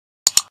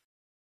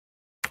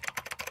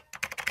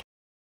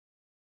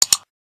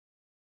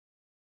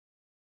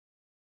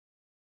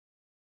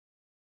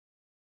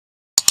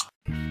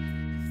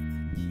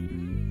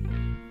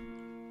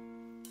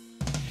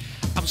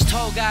I was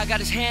told God got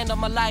his hand on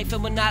my life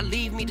and would not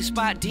leave me to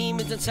spot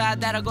demons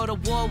inside that. I go to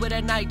war with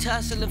at night,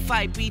 tussle and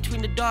fight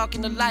between the dark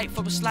and the light.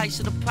 For a slice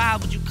of the pie,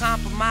 would you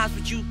compromise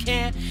what you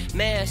can?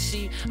 Man,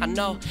 see, I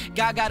know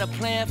God got a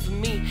plan for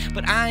me,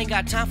 but I ain't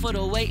got time for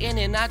the waiting,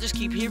 and I just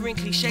keep hearing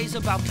cliches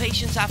about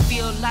patience. I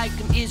feel like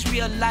them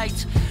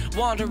Israelites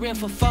wandering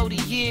for 40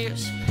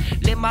 years.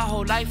 Live my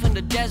whole life in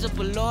the desert,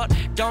 but Lord,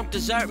 don't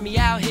desert me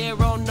out here.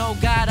 Oh no,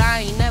 God,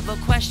 I ain't never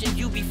questioned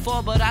you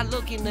before, but I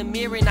look in the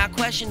mirror and I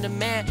question the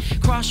man.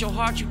 Cross your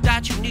heart, you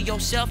thought you knew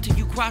yourself till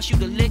you cross you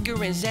the liquor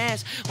and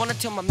Zans. Wanna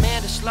tell my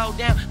man to slow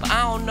down, but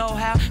I don't know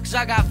how, cause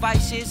I got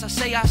vices. I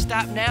say I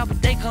stop now,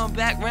 but they come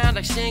back round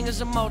like singers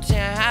of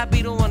Motown. I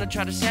be the one to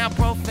try to sound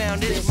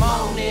profound. This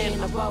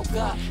morning I woke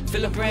up,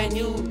 feeling brand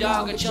new,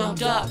 dog, I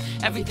jumped up.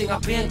 Everything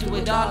I've been through,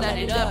 it all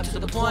added up to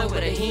the point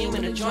where the heme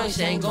and the joints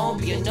ain't gonna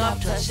be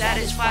enough to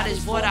satisfy this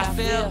void I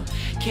feel.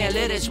 Can't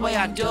live this way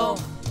I do.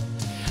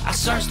 I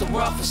search the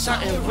world for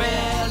something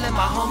real, and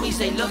my homies,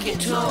 they looking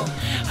too.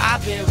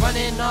 I've been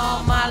running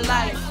all my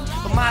life,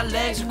 but my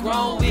legs are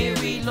grown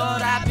weary.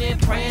 Lord, I've been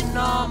praying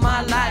all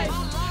my life,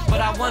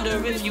 but I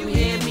wonder if you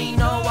hear me.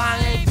 No, I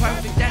ain't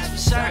perfect, that's for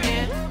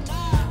certain.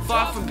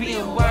 Far from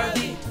being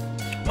worthy,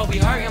 but we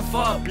hurting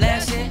for a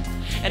blessing.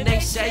 And they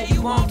say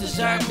you won't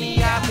deserve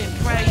me. I've been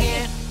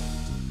praying,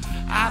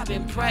 I've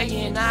been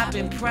praying, I've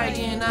been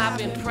praying, I've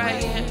been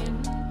praying.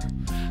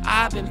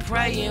 I've been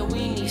praying,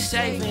 we need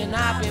saving.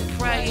 I've been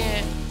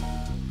praying,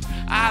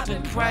 I've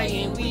been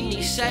praying, we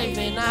need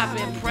saving. I've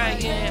been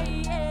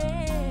praying,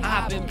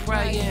 I've been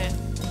praying.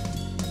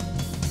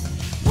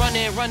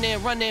 Running,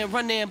 running, running,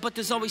 running, but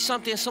there's always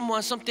something,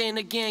 someone, something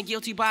again.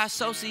 Guilty by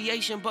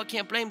association, but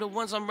can't blame the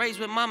ones I'm raised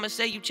with. Mama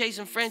say you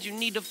chasing friends, you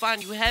need to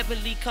find you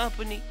heavenly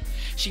company.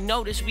 She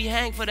noticed we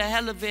hang for the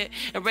hell of it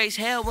and raise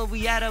hell when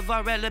we out of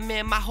our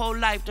element. My whole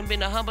life done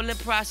been a humbling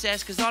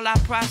process, cause all I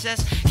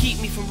process keep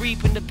me from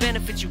reaping the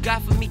benefits you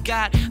got for me,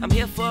 God. I'm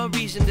here for a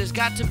reason, there's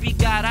got to be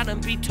God. I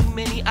done beat too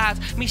many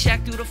odds, me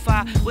shack through the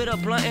fire with a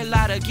blunt and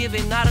lighter,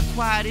 giving not a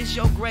quiet. It's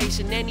your grace,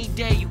 and any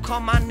day you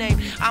call my name,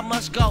 I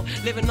must go,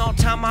 living all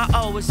time I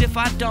owe. As if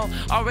I don't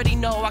already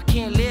know I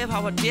can't live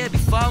how I did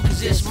before.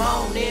 Cause this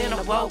morning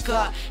I woke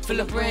up,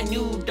 feeling brand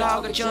new,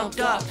 dog, I jumped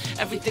up.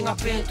 Everything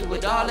I've been through,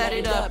 it all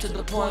added up to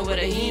the point where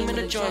the heme and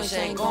the joints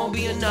ain't gonna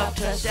be enough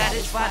to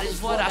satisfy this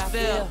void I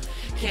feel.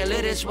 Can't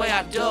live this way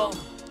I do.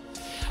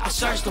 I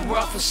search the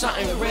world for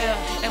something real,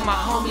 and my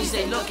homies,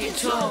 they looking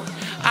too.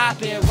 I've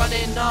been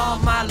running all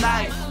my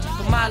life,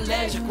 but my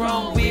legs are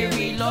grown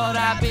weary. Lord,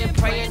 I've been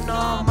praying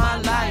all my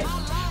life,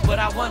 but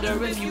I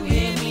wonder if you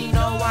hear me.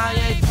 No, I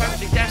ain't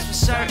perfect, that's for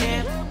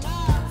certain.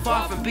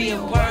 Far from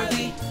being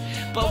worthy,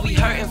 but we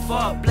hurting for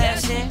a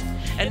blessing.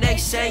 And they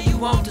say you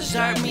won't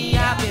deserve me.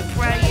 I've been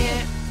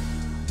praying,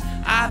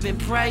 I've been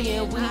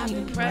praying, we've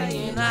been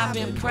praying, I've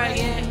been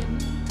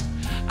praying.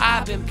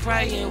 I've been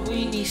praying,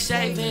 we need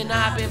saving.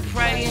 I've been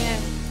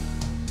praying,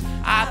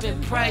 I've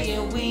been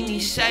praying, we need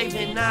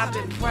saving. I've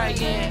been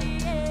praying,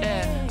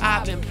 yeah,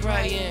 I've been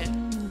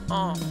praying.